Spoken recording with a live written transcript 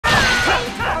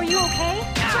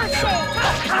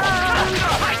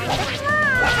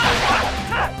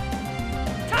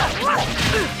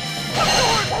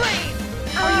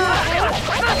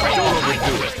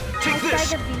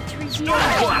The beach reveal.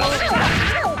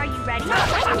 Are you ready?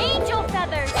 Angel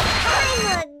feathers. I'm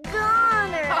a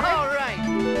goner. All right.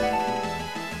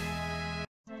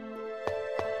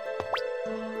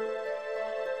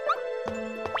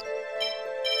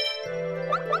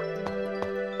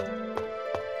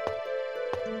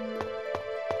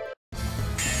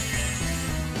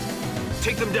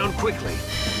 Take them down quickly.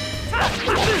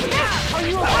 Are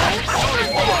you okay?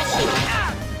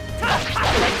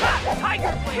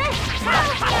 Tiger blade.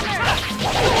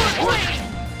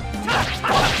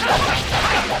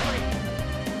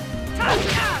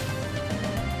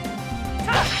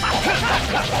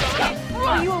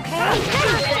 Are you okay?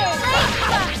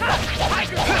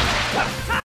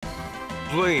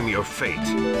 Blame your fate.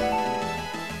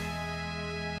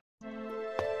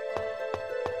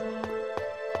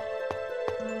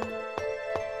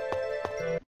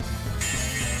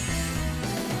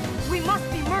 We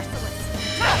must be merciless.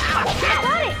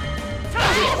 Got it.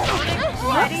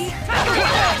 Ready?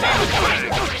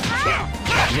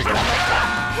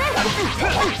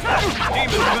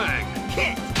 Demon Fang!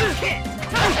 And dizzy.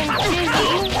 Demon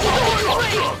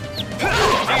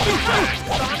Fang!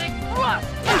 Sonic Thrust.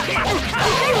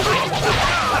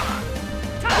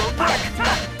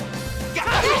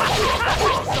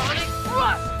 Sonic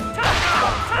Thrust.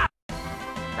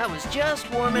 I was just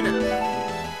warming up.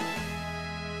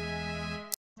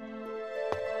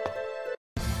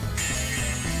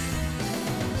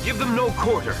 Give them no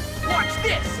quarter. Watch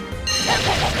this!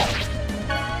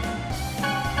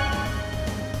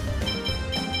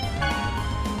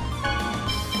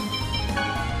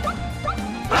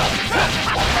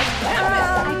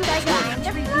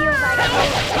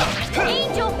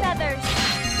 Angel feathers.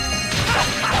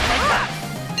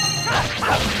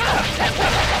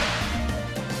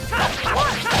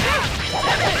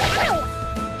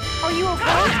 Are you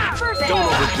okay? First Don't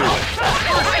overdo it.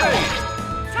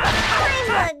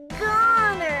 I'm a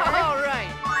goner. All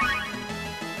right.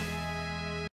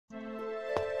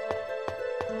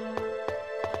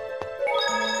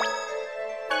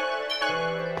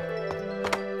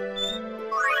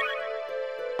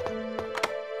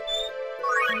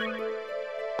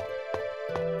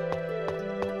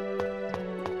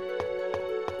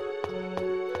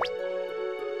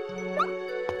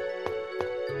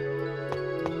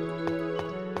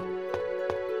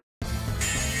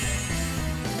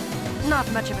 Not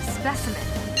much of a specimen.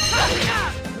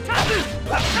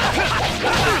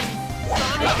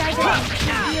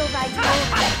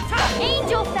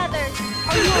 Angel feathers.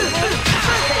 Are you okay?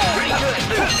 Pretty good.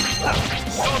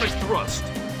 Sonic Thrust!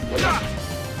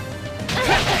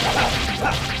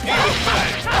 Demon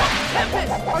Fang!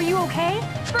 Are you okay?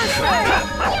 First try.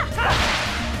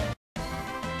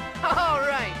 All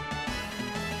right.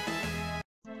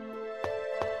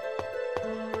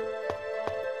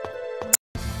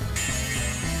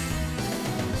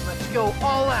 Let's go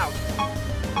all out.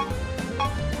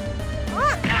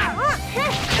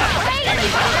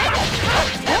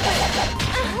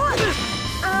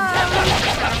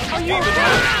 Are you Demon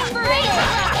okay?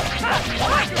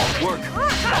 Work!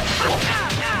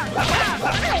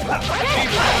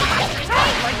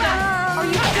 Are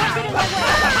you still getting my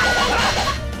way?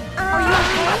 Are you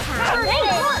okay? Demon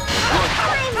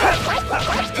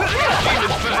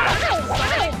Fang!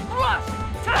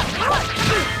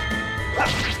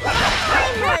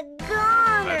 I'm a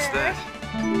goner. That's that.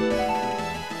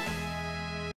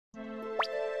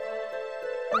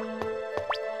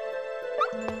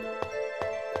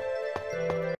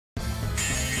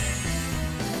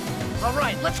 All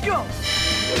right, let's go.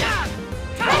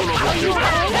 Don't overdo it.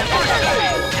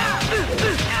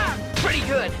 Pretty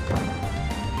good.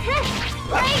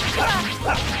 Sonic Thrust!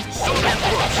 Sonic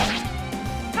Thrust!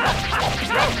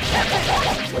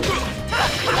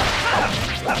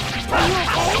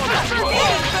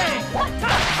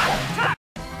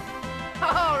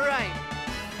 All right.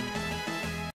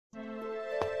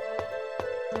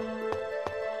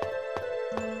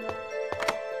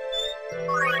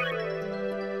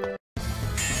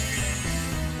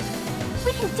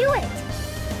 We can do it.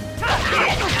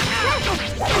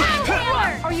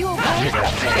 Are you okay?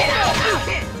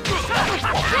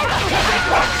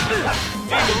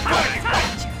 Demon Fang!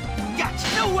 Gotcha.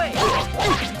 No way.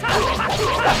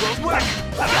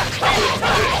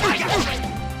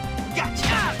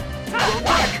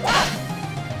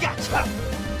 Gotcha.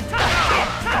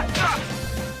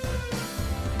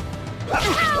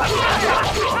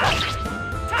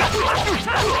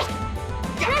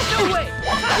 No way.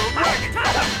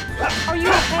 Are you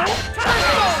okay?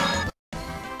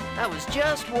 I was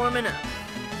just warming up.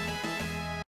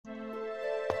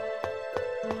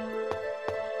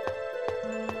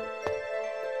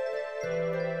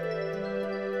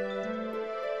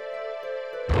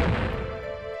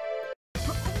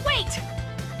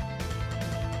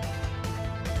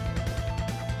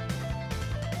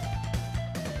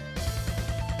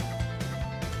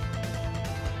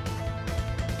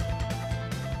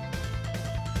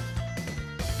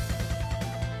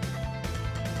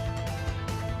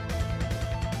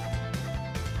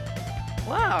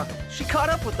 Wow, she caught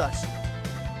up with us.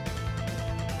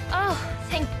 Oh,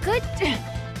 thank goodness.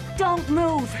 Don't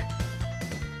move!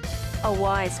 A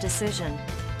wise decision.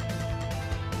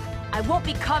 I won't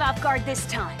be caught off guard this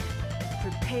time.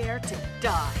 Prepare to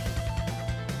die.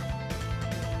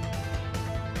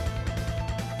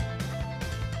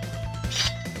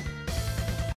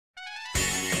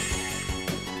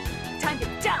 Time to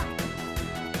die!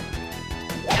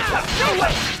 No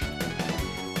way!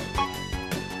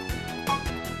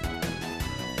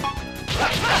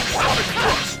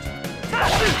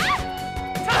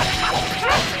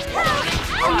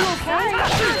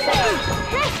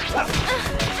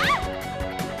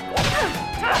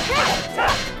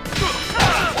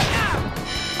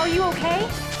 Are you okay?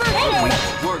 Are you okay?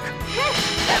 Work.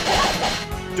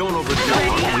 Don't overdo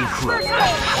it. We clever.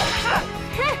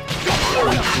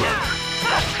 We clever.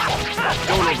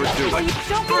 Don't overdo it.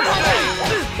 Don't First aid.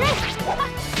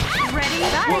 Ready?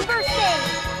 Work. First aid.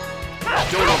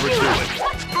 Don't overdo it.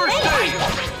 First aid.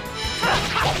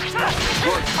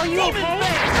 Work. Are you okay?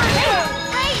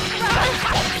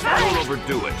 Don't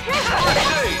overdo it. First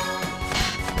aid.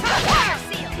 Fire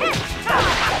seal.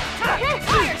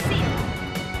 Fire seal.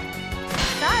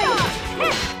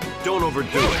 Don't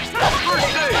overdo it.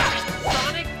 First aid.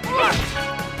 Sonic!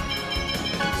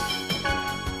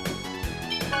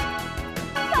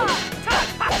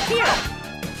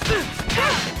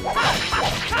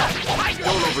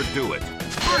 Don't overdo it.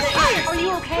 First aid. Are you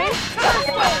okay?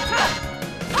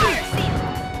 Fire seal.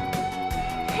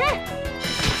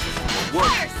 Work.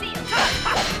 Fire seal.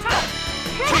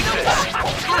 Take this.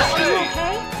 First Are you aid.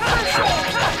 okay?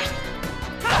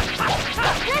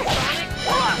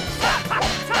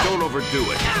 Don't overdo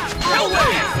it. First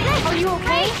aid. Are you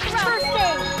okay? First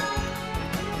aid.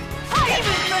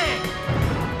 Demon Man!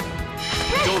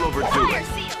 Don't overdo Fire it.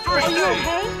 seal. First Are you aid.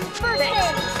 okay? First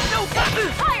aid. No!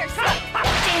 Fire seal.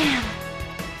 Damn.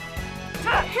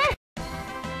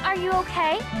 Are you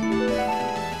okay?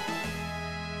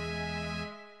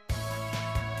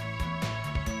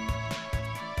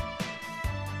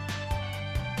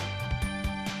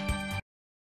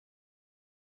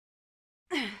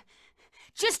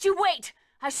 Just you wait!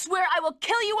 I swear I will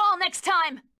kill you all next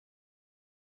time!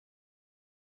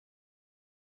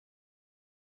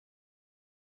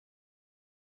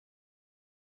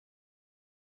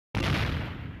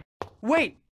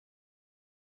 Wait!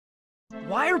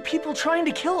 Why are people trying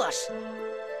to kill us?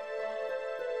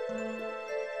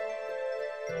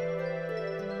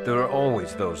 There are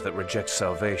always those that reject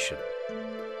salvation.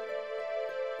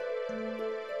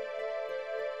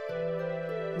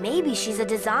 Maybe she's a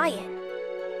Desian.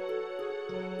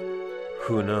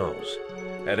 Who knows?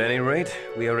 At any rate,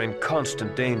 we are in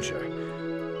constant danger.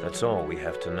 That's all we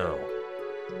have to know.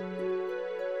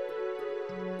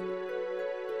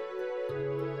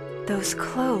 Those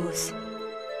clothes...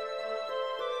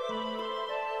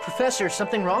 Professor,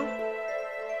 something wrong?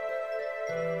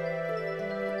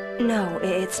 No,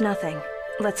 it's nothing.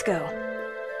 Let's go.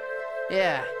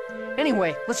 Yeah.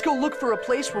 Anyway, let's go look for a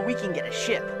place where we can get a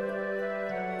ship.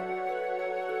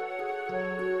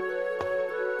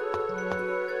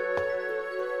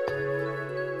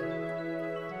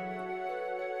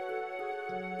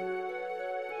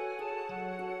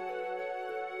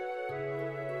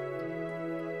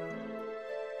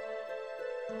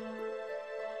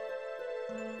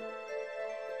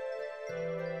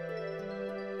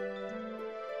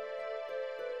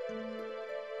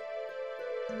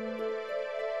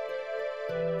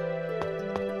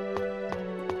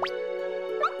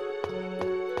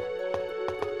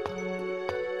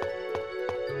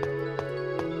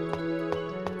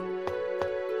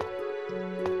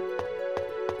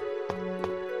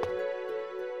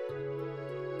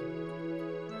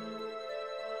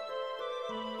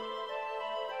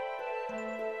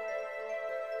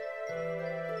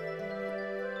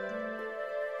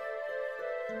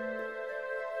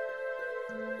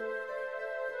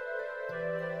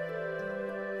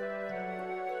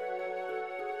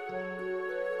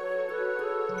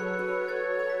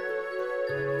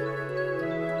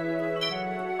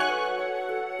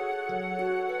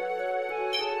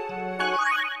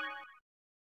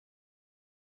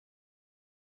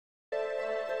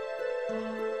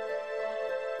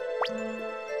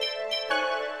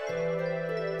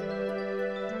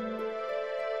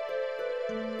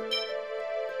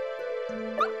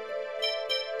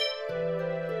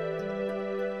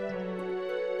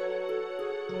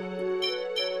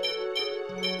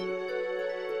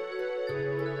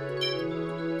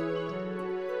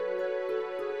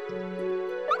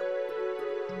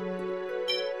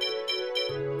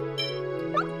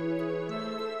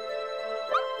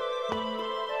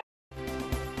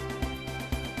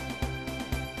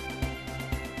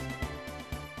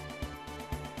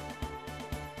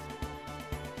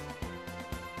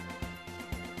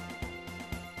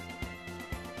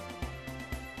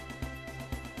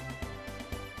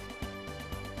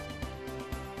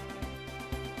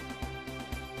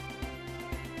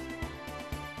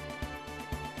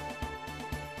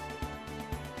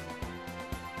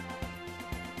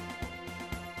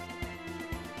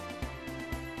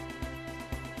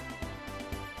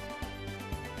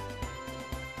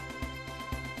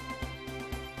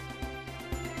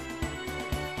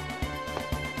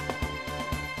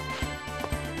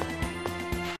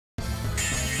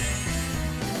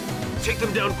 Take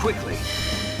them down quickly.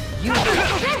 You Demon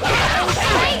Fang!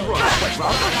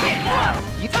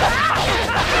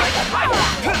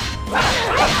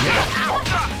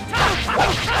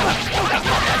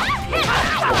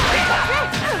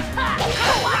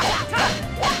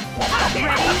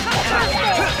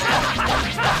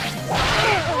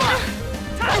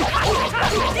 Are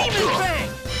you okay?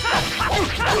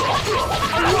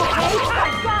 I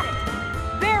got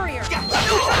it! Barrier!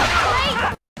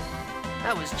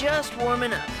 I was just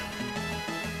warming up.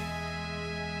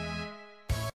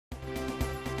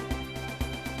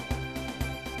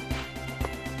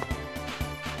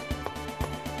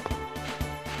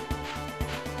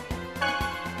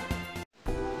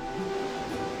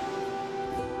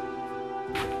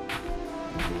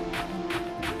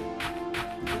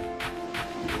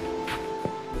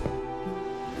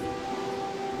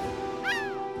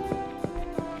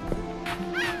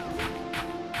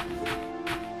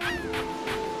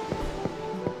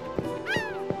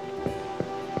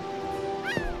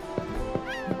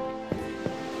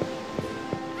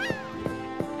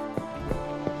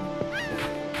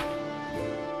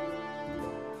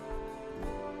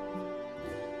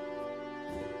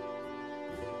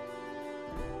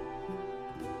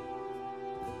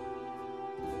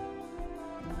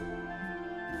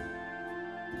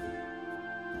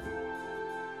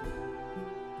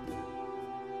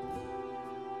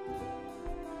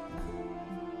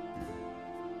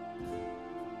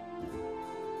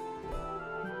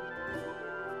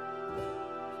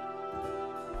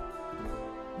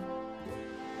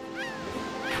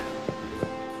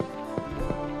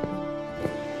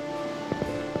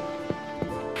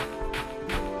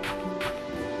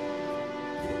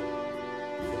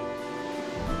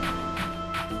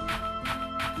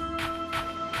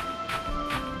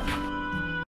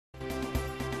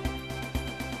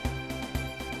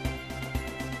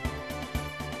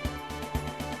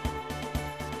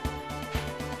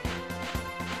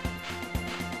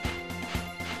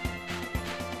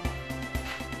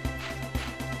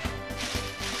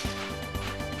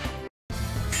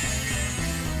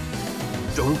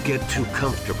 Don't get too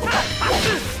comfortable.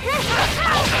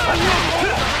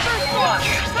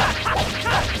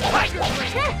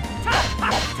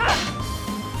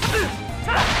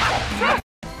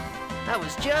 I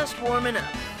was just warming up.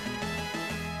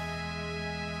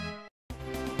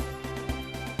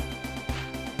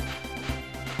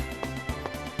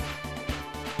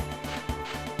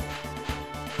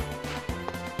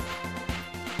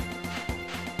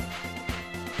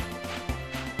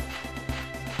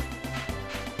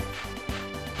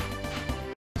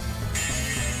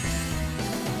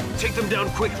 Take them down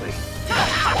quickly.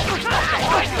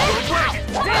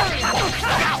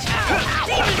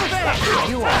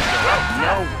 You are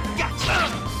no.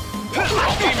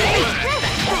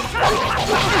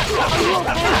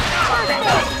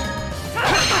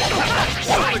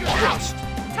 Solid crust.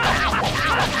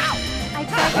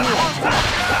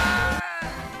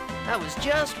 I was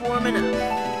just warming up.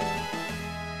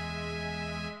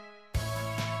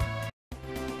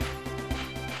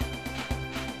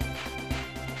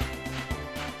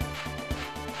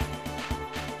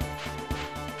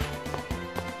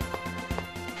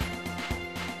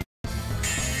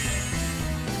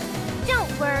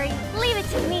 Don't worry, leave it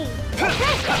to me.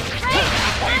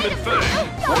 Demon Fang.